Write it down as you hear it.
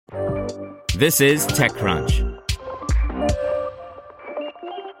This is TechCrunch.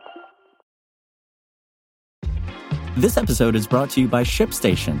 This episode is brought to you by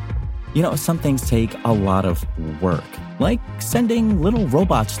ShipStation. You know, some things take a lot of work, like sending little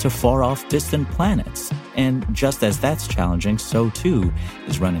robots to far-off distant planets. And just as that's challenging, so too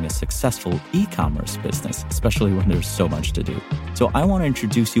is running a successful e-commerce business, especially when there's so much to do. So I want to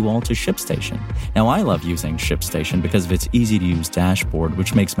introduce you all to ShipStation. Now, I love using ShipStation because of its easy-to-use dashboard,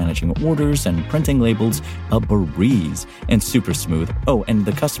 which makes managing orders and printing labels a breeze and super smooth. Oh, and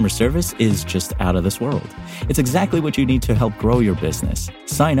the customer service is just out of this world. It's exactly what you need to help grow your business.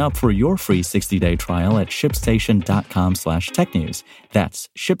 Sign up for your free 60-day trial at shipstation.com/technews. That's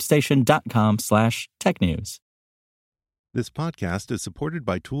shipstation.com/technews. This podcast is supported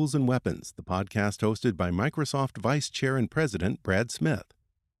by Tools and Weapons, the podcast hosted by Microsoft Vice Chair and President Brad Smith.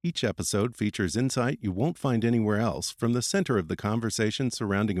 Each episode features insight you won't find anywhere else from the center of the conversation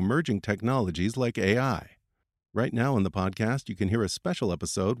surrounding emerging technologies like AI. Right now in the podcast, you can hear a special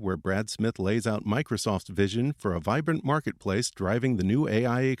episode where Brad Smith lays out Microsoft's vision for a vibrant marketplace driving the new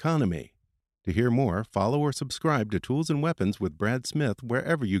AI economy. To hear more, follow or subscribe to Tools and Weapons with Brad Smith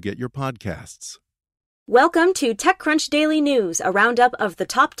wherever you get your podcasts. Welcome to TechCrunch Daily News, a roundup of the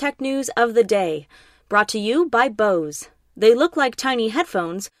top tech news of the day. Brought to you by Bose. They look like tiny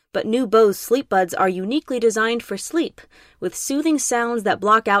headphones, but new Bose Sleep Buds are uniquely designed for sleep, with soothing sounds that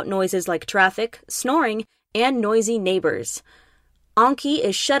block out noises like traffic, snoring, and noisy neighbors. Anki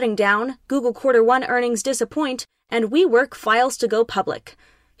is shutting down, Google Q1 earnings disappoint, and WeWork files to go public.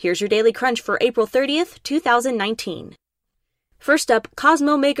 Here's your Daily Crunch for April 30th, 2019. First up,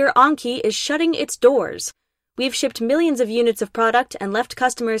 Cosmo maker Anki is shutting its doors. We've shipped millions of units of product and left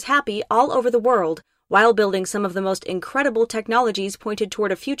customers happy all over the world while building some of the most incredible technologies pointed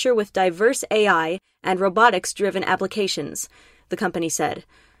toward a future with diverse AI and robotics-driven applications, the company said.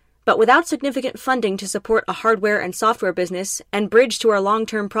 But without significant funding to support a hardware and software business and bridge to our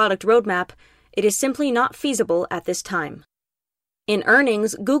long-term product roadmap, it is simply not feasible at this time. In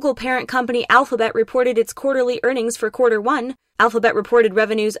earnings, Google parent company Alphabet reported its quarterly earnings for Q1. Alphabet reported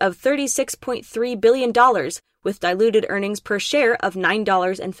revenues of $36.3 billion, with diluted earnings per share of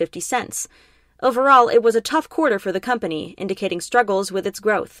 $9.50. Overall, it was a tough quarter for the company, indicating struggles with its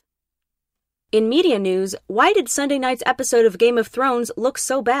growth. In media news, why did Sunday night's episode of Game of Thrones look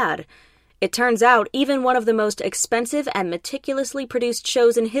so bad? It turns out even one of the most expensive and meticulously produced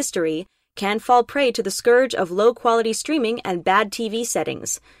shows in history can fall prey to the scourge of low-quality streaming and bad TV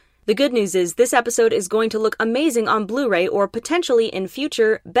settings. The good news is this episode is going to look amazing on Blu-ray or potentially in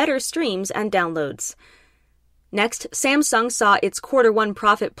future better streams and downloads. Next, Samsung saw its Q1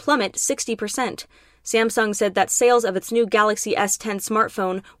 profit plummet 60%. Samsung said that sales of its new Galaxy S10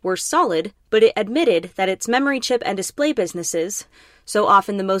 smartphone were solid, but it admitted that its memory chip and display businesses, so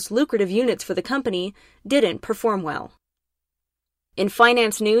often the most lucrative units for the company, didn't perform well. In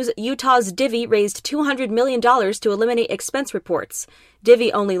finance news, Utah's Divvy raised $200 million to eliminate expense reports.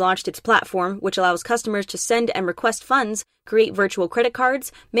 Divvy only launched its platform, which allows customers to send and request funds, create virtual credit cards,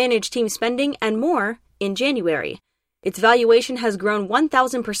 manage team spending, and more, in January. Its valuation has grown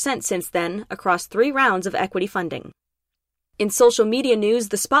 1,000% since then, across 3 rounds of equity funding. In social media news,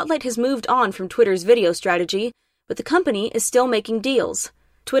 the spotlight has moved on from Twitter's video strategy, but the company is still making deals.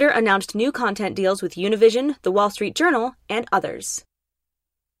 Twitter announced new content deals with Univision, The Wall Street Journal, and others.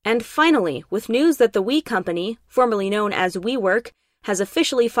 And finally, with news that the We Company, formerly known as WeWork, has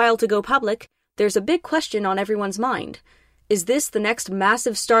officially filed to go public, there's a big question on everyone's mind. Is this the next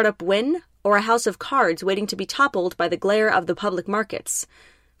massive startup win, or a house of cards waiting to be toppled by the glare of the public markets?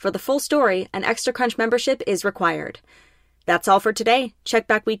 For the full story, an Extra Crunch membership is required. That's all for today. Check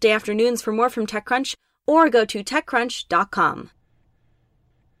back weekday afternoons for more from TechCrunch, or go to TechCrunch.com.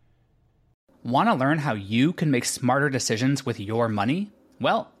 Want to learn how you can make smarter decisions with your money?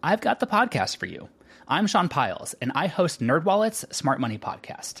 Well, I've got the podcast for you. I'm Sean Piles, and I host NerdWallet's Smart Money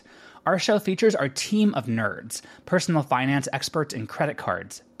Podcast. Our show features our team of nerds, personal finance experts in credit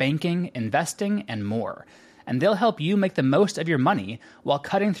cards, banking, investing, and more. And they'll help you make the most of your money while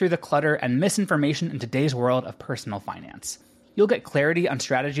cutting through the clutter and misinformation in today's world of personal finance. You'll get clarity on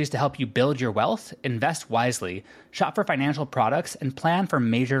strategies to help you build your wealth, invest wisely, shop for financial products, and plan for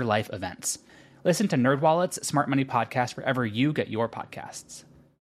major life events. Listen to NerdWallet's Smart Money Podcast wherever you get your podcasts.